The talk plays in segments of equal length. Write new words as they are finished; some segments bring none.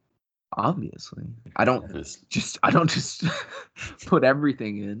Obviously. I don't Obviously. just put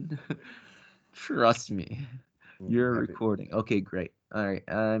everything in. Trust me. You're Happy. recording. Okay, great. All right.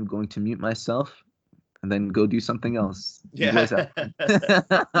 I'm going to mute myself and then go do something else. You Yeah. boys have fun.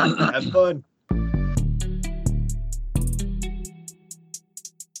 Have fun.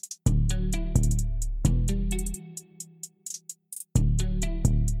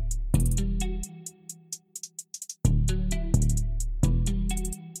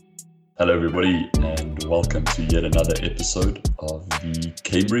 Hello, everybody, and welcome to yet another episode of the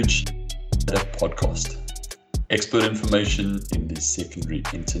Cambridge podcast. Expert information in the secondary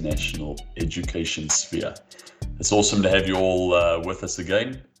international education sphere. It's awesome to have you all with us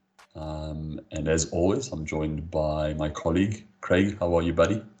again. And as always, I'm joined by my colleague, Craig. How are you,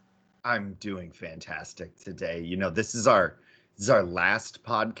 buddy? I'm doing fantastic today. You know, this is our last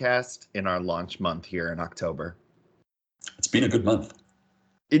podcast in our launch month here in October. It's been a good month.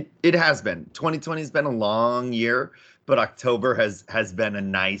 It has been. 2020 has been a long year, but October has been a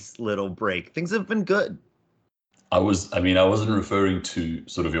nice little break. Things have been good. I wasn't referring to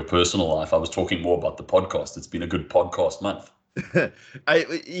sort of your personal life. I was talking more about the podcast. It's been a good podcast month.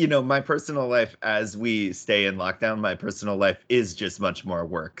 My personal life, as we stay in lockdown, my personal life is just much more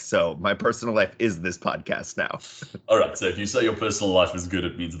work. So my personal life is this podcast now. All right. So if you say your personal life is good,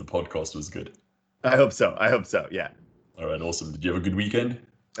 it means the podcast was good. I hope so. Yeah. All right. Awesome. Did you have a good weekend?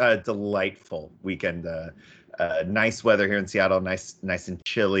 Delightful weekend. Nice weather here in Seattle. Nice and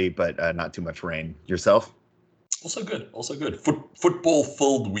chilly, but not too much rain. Yourself? Also good.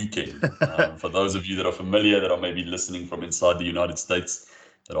 Football-filled weekend. For those of you that are familiar, that are maybe listening from inside the United States,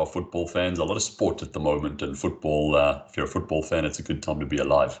 that are football fans, a lot of sport at the moment, and football. If you're a football fan, it's a good time to be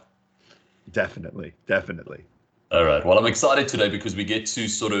alive. Definitely. All right. Well, I'm excited today because we get to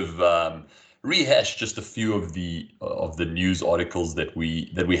sort of rehash just a few of the news articles that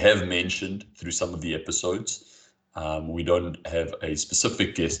we have mentioned through some of the episodes. We don't have a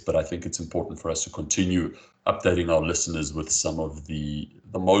specific guest, but I think it's important for us to continue updating our listeners with some of the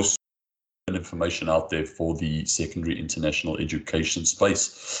most information out there for the secondary international education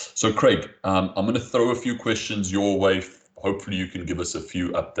space. So, Craig, I'm going to throw a few questions your way. Hopefully, you can give us a few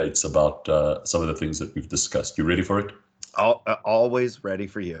updates about some of the things that we've discussed. You ready for it? Always ready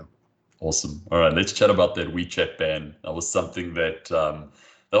for you. Awesome. All right, let's chat about that WeChat ban. That was something that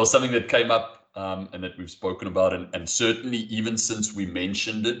came up and that we've spoken about, and certainly even since we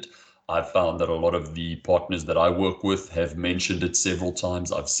mentioned it, I've found that a lot of the partners that I work with have mentioned it several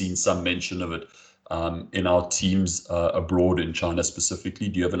times. I've seen some mention of it in our teams abroad in China specifically.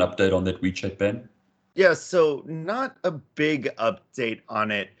 Do you have an update on that WeChat ban? Yeah, so not a big update on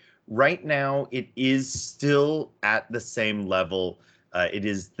it. Right now, it is still at the same level. It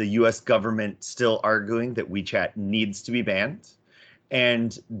is the US government still arguing that WeChat needs to be banned,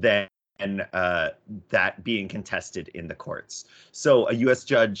 and then that being contested in the courts. So a US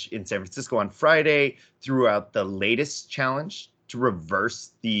judge in San Francisco on Friday threw out the latest challenge to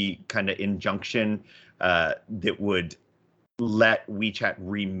reverse the kind of injunction that would let WeChat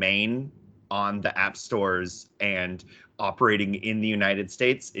remain on the app stores and operating in the United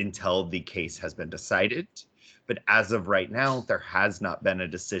States until the case has been decided. But as of right now, there has not been a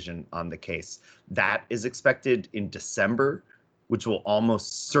decision on the case. That is expected in December, which will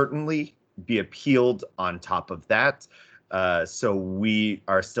almost certainly be appealed on top of that. So we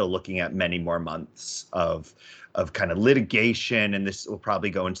are still looking at many more months of kind of litigation, and this will probably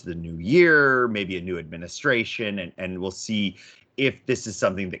go into the new year, maybe a new administration, and we'll see if this is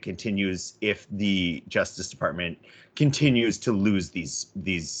something that continues, if the Justice Department continues to lose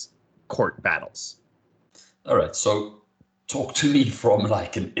these court battles. All right, so talk to me from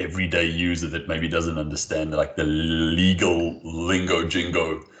like an everyday user that maybe doesn't understand like the legal lingo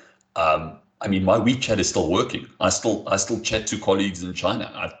jingo. I mean, my WeChat is still working. I still chat to colleagues in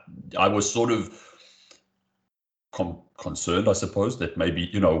China. I was sort of concerned, I suppose, that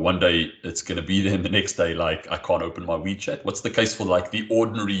maybe, one day it's going to be there and the next day, like, I can't open my WeChat. What's the case for like the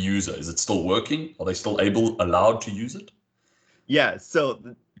ordinary user? Is it still working? Are they still allowed to use it? Yeah, so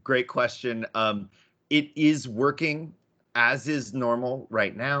great question. It is working as is normal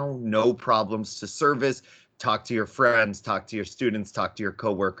right now. No problems to service. Talk to your friends, talk to your students, talk to your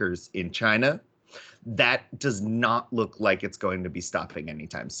coworkers in China. That does not look like it's going to be stopping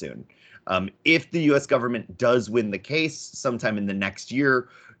anytime soon. If the US government does win the case sometime in the next year,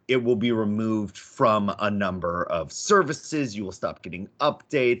 it will be removed from a number of services. You will stop getting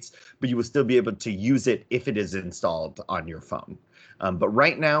updates, but you will still be able to use it if it is installed on your phone. But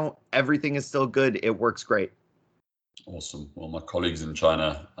right now, everything is still good. It works great. Awesome. Well, my colleagues in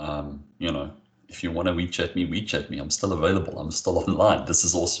China, if you want to WeChat me. I'm still available. I'm still online. This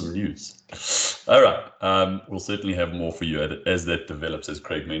is awesome news. All right. We'll certainly have more for you as that develops. As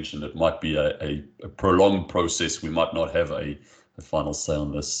Craig mentioned, it might be a prolonged process. We might not have a final say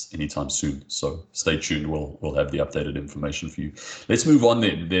on this anytime soon. So stay tuned. We'll have the updated information for you. Let's move on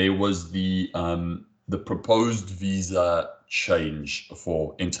then. There was the proposed visa change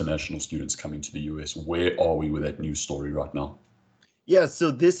for international students coming to the US. Where are we with that news story right now? Yeah, so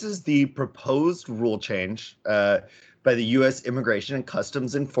this is the proposed rule change by the U.S. Immigration and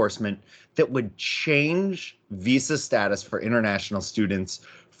Customs Enforcement that would change visa status for international students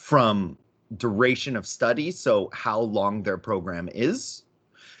from duration of study, so how long their program is,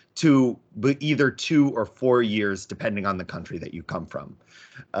 to either 2 or 4 years, depending on the country that you come from.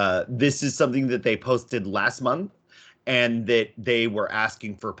 This is something that they posted last month and that they were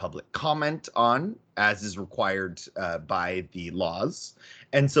asking for public comment on, as is required by the laws.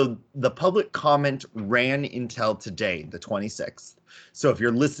 And so the public comment ran until today, the 26th. So if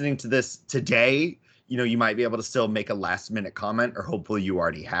you're listening to this today, you might be able to still make a last minute comment, or hopefully you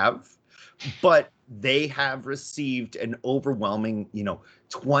already have. But they have received an overwhelming,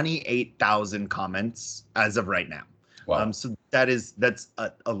 28,000 comments as of right now. Wow. So that's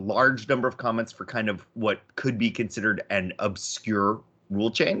a large number of comments for kind of what could be considered an obscure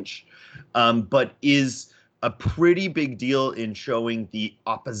rule change, but is a pretty big deal in showing the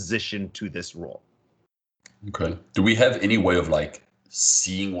opposition to this rule. Okay. Do we have any way of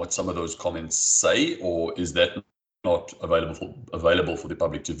seeing what some of those comments say, or is that not available for the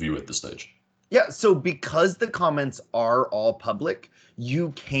public to view at this stage? Yeah, so because the comments are all public,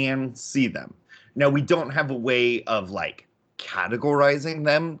 you can see them. Now, we don't have a way of categorizing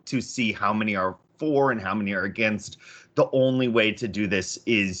them to see how many are for and how many are against. The only way to do this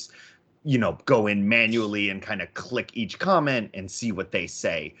is, go in manually and kind of click each comment and see what they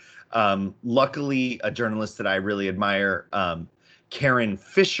say. Luckily, a journalist that I really admire, Karen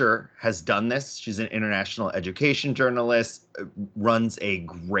Fisher, has done this. She's an international education journalist, runs a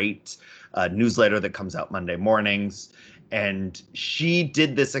great newsletter that comes out Monday mornings. And she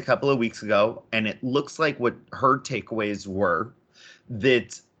did this a couple of weeks ago, and it looks like what her takeaways were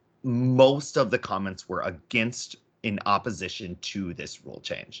that most of the comments were against, in opposition to this rule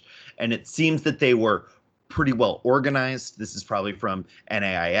change. And it seems that they were pretty well organized. This is probably from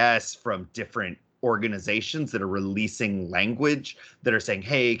NAIS, from different organizations that are releasing language that are saying,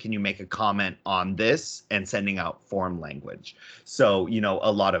 hey, can you make a comment on this, and sending out form language. So,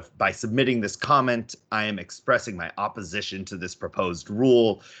 a lot of, by submitting this comment, I am expressing my opposition to this proposed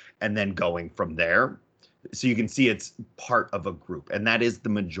rule, and then going from there. So you can see it's part of a group, and that is the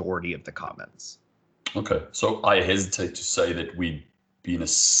majority of the comments. Okay. So I hesitate to say that we'd be in a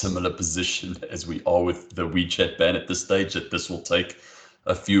similar position as we are with the WeChat ban at this stage, that this will take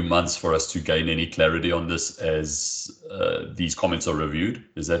a few months for us to gain any clarity on this as these comments are reviewed.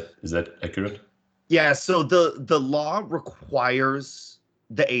 Is that accurate? Yeah, so the law requires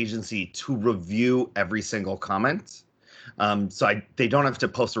the agency to review every single comment. So they don't have to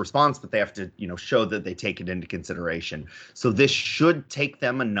post a response, but they have to, show that they take it into consideration. So this should take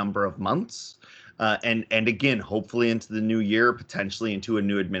them a number of months. And again, hopefully into the new year, potentially into a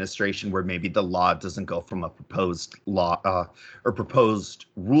new administration where maybe the law doesn't go from a proposed law or proposed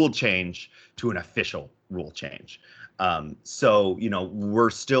rule change to an official rule change. So, we're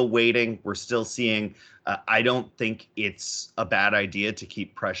still waiting. We're still seeing. I don't think it's a bad idea to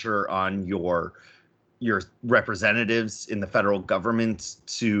keep pressure on your representatives in the federal government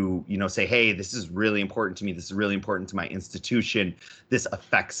to, say, hey, this is really important to me. This is really important to my institution. This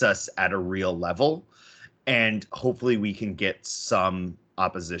affects us at a real level. And hopefully we can get some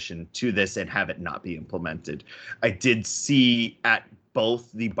opposition to this and have it not be implemented. I did see at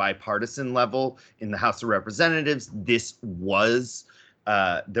both the bipartisan level in the House of Representatives,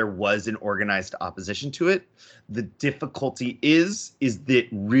 there was an organized opposition to it. The difficulty is that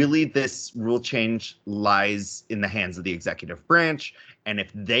really this rule change lies in the hands of the executive branch. And if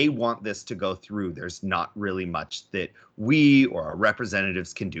they want this to go through, there's not really much that we or our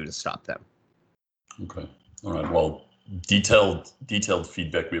representatives can do to stop them. Okay. All right. Well, detailed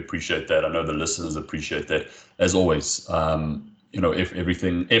feedback. We appreciate that. I know the listeners appreciate that. As always,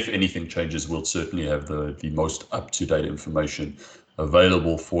 if anything changes, we'll certainly have the most up-to-date information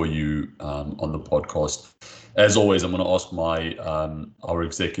available for you on the podcast. As always, I'm going to ask our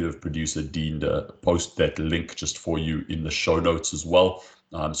executive producer Dean to post that link just for you in the show notes as well.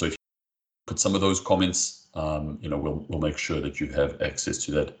 So if you look at some of those comments, we'll make sure that you have access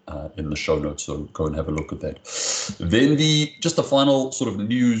to that in the show notes. So go and have a look at that. Then just the final sort of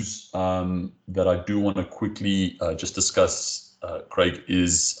news that I do want to quickly just discuss Craig,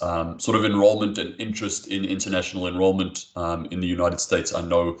 is sort of enrollment and interest in international enrollment in the United States. I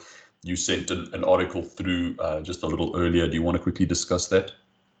know you sent an article through just a little earlier. Do you want to quickly discuss that?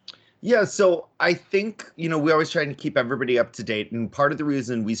 Yeah, so I think, we always try to keep everybody up to date. And part of the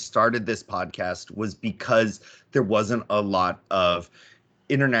reason we started this podcast was because there wasn't a lot of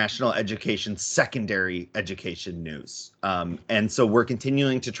international education, secondary education news. And so we're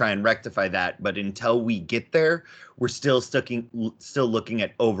continuing to try and rectify that. But until we get there, we're still looking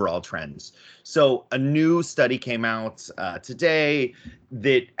at overall trends. So a new study came out today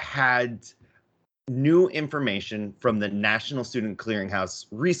that had new information from the National Student Clearinghouse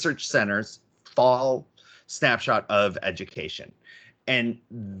Research Center's fall snapshot of education. And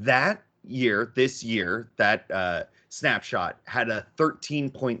this year, that snapshot had a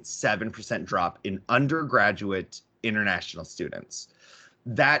 13.7% drop in undergraduate international students.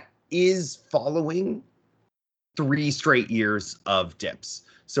 That is following 3 straight years of dips.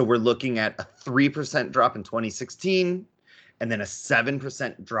 So we're looking at a 3% drop in 2016, and then a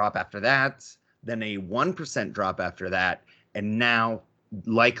 7% drop after that, then a 1% drop after that, and now,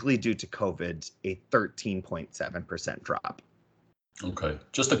 likely due to COVID, a 13.7% drop. Okay,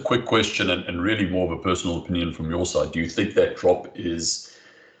 just a quick question and really more of a personal opinion from your side. Do you think that drop is,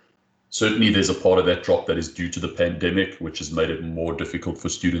 certainly there's a part of that drop that is due to the pandemic, which has made it more difficult for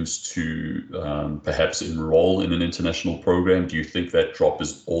students to perhaps enroll in an international program? Do you think that drop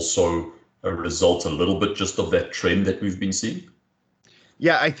is also a result a little bit just of that trend that we've been seeing?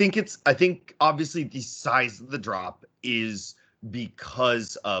 Yeah, I think obviously the size of the drop is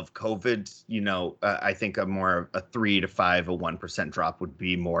because of COVID. I think a 3 to 5, a 1% drop would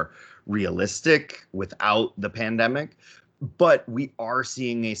be more realistic without the pandemic. But we are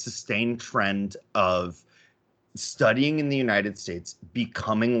seeing a sustained trend of studying in the United States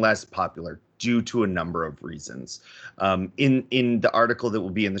becoming less popular due to a number of reasons. In the article that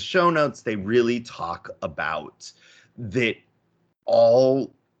will be in the show notes, they really talk about that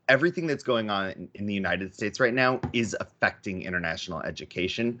everything that's going on in the United States right now is affecting international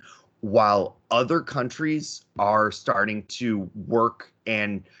education, while other countries are starting to work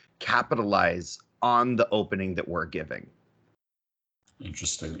and capitalize on the opening that we're giving.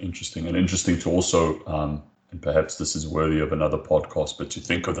 Interesting, and interesting to also, and perhaps this is worthy of another podcast, but to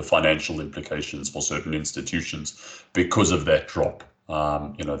think of the financial implications for certain institutions because of that drop.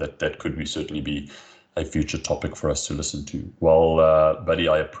 That could certainly be a future topic for us to listen to. Well, buddy,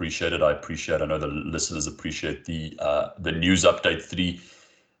 I appreciate it. I know the listeners appreciate the news update.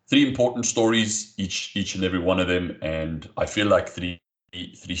 Three important stories, each and every one of them, and I feel like three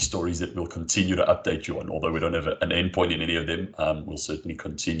stories that we'll continue to update you on. Although we don't have an end point in any of them, we'll certainly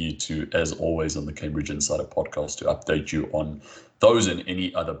continue to, as always, on the Cambridge Insider podcast, to update you on those and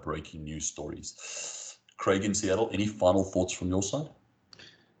any other breaking news stories. Craig in Seattle, any final thoughts from your side?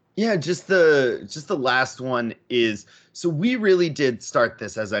 Yeah, just the last one is, so we really did start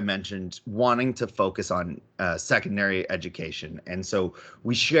this, as I mentioned, wanting to focus on secondary education. And so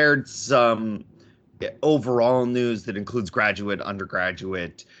we shared some overall news that includes graduate,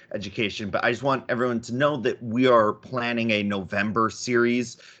 undergraduate education. But I just want everyone to know that we are planning a November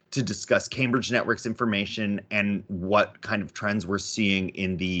series to discuss Cambridge Network's information and what kind of trends we're seeing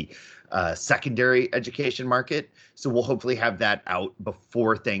in the secondary education market. So we'll hopefully have that out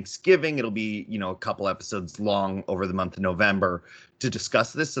before Thanksgiving. It'll be, a couple episodes long over the month of November to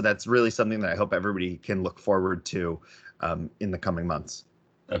discuss this. So that's really something that I hope everybody can look forward to in the coming months.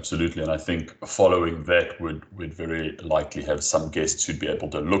 Absolutely. And I think following that would very likely have some guests who'd be able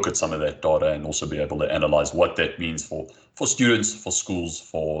to look at some of that data and also be able to analyze what that means for students, for schools,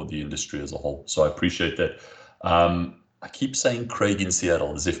 for the industry as a whole. So I appreciate that. I keep saying Craig in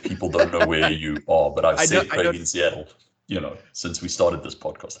Seattle as if people don't know where you are, but I've said Craig in Seattle, since we started this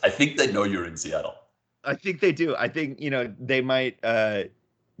podcast. I think they know you're in Seattle. I think they do. I think, they might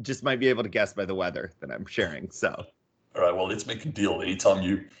might be able to guess by the weather that I'm sharing. So. All right, well, let's make a deal. Anytime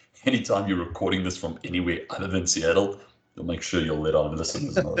you're recording this from anywhere other than Seattle, you'll make sure you'll let our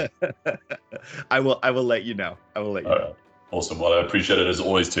listeners know. I will let you know. All right. Awesome. Well, I appreciate it as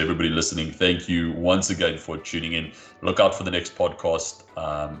always to everybody listening. Thank you once again for tuning in. Look out for the next podcast,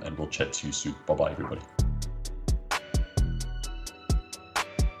 and we'll chat to you soon. Bye-bye, everybody.